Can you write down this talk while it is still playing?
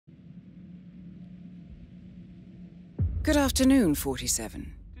Good afternoon,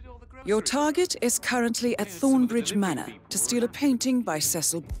 47. Your target is currently at Thornbridge Manor to steal a painting by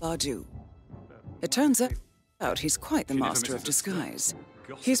Cecil Bardou. It turns out he's quite the master of disguise.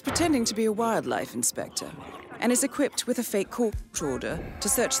 He's pretending to be a wildlife inspector and is equipped with a fake court order to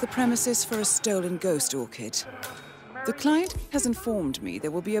search the premises for a stolen ghost orchid. The client has informed me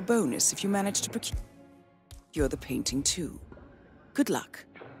there will be a bonus if you manage to procure the painting too. Good luck.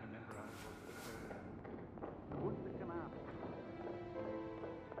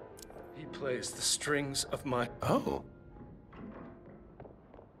 He plays the strings of my... Oh.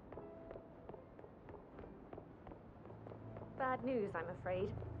 Bad news, I'm afraid.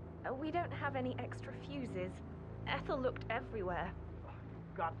 We don't have any extra fuses. Ethel looked everywhere. Oh,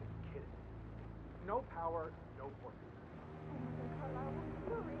 you've got to be kidding. No power, no portrait.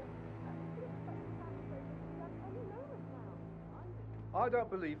 I don't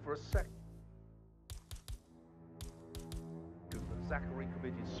believe for a second that Zachary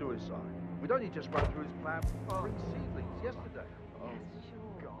committed suicide. We'd only just run through his plan for spring seedlings yesterday. Yes,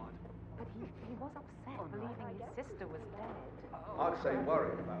 sure. God. But he was upset, believing his sister was dead. I'd say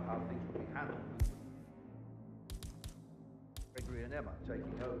worried about how things would be handled. Gregory and Emma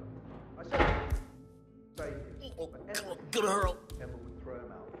taking over. I said, save him. But Emma would throw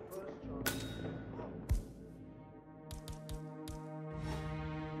him out first chance.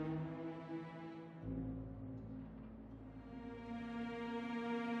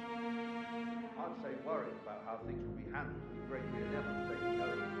 I'd say worried about how things would be handled with Gregory and Emma taking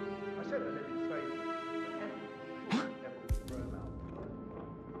over. I said that they'd save him. But Emma would throw him out first.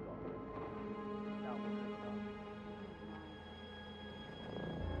 Now what's it about?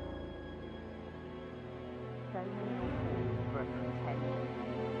 So many reports for a pretender.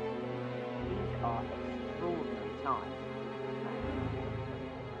 These are extraordinary times.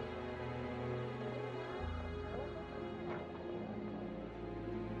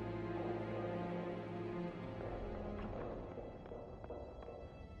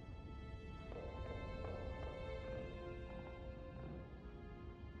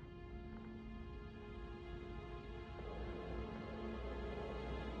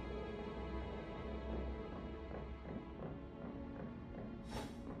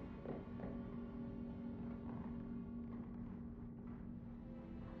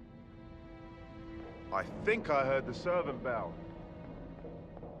 I think I heard the servant bell.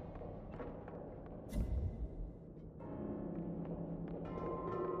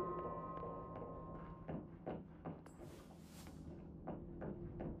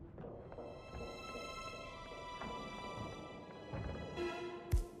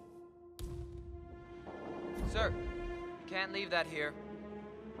 Sir, can't leave that here.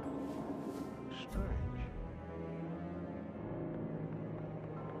 Strange.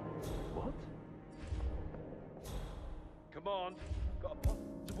 What? Come on, got a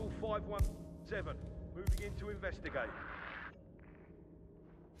possible 517. Moving in to investigate.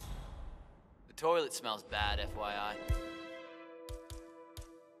 The toilet smells bad, FYI.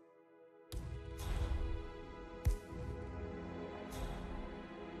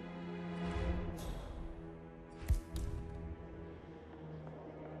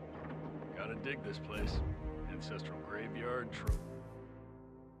 Gotta dig this place. Ancestral graveyard, true.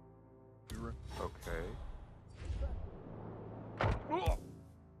 Okay.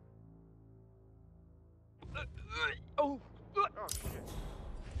 Oh shit.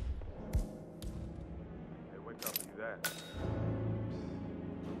 Hey, wake up, you there?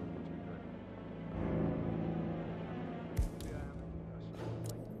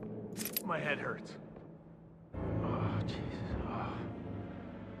 My head hurts. Oh, Jesus.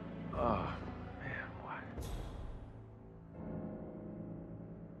 Oh, man, what?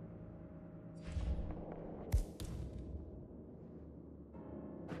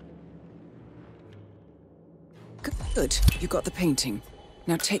 Good. You got the painting.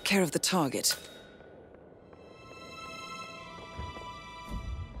 Now take care of the target.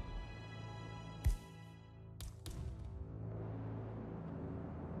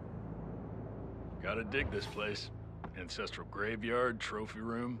 Gotta dig this place. Ancestral graveyard, trophy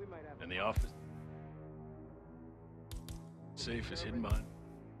room, and the office. Safe is hidden behind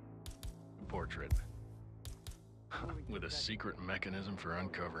a portrait. With a secret mechanism for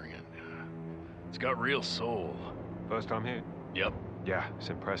uncovering it. It's got real soul. First time here? Yep. Yeah, it's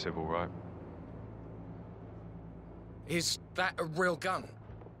impressive, all right. Is that a real gun?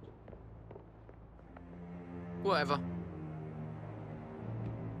 Whatever.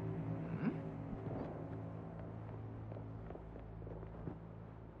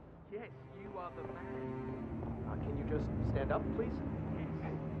 Yes, you are the man. Can you just stand up, please?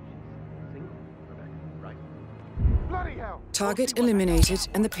 Single, Rebecca, right? Bloody hell! Target eliminated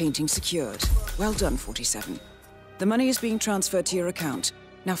and the painting secured. Well done, 47. The money is being transferred to your account.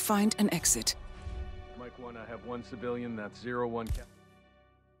 Now find an exit. Mike 1, I have 1 civilian. That's 0-1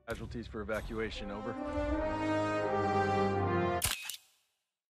 casualties for evacuation. Over.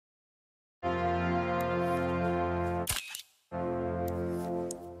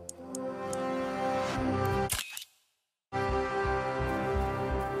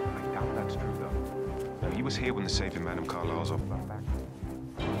 I doubt that's true, though. No, he was here when the saving Madame Carlyle's off.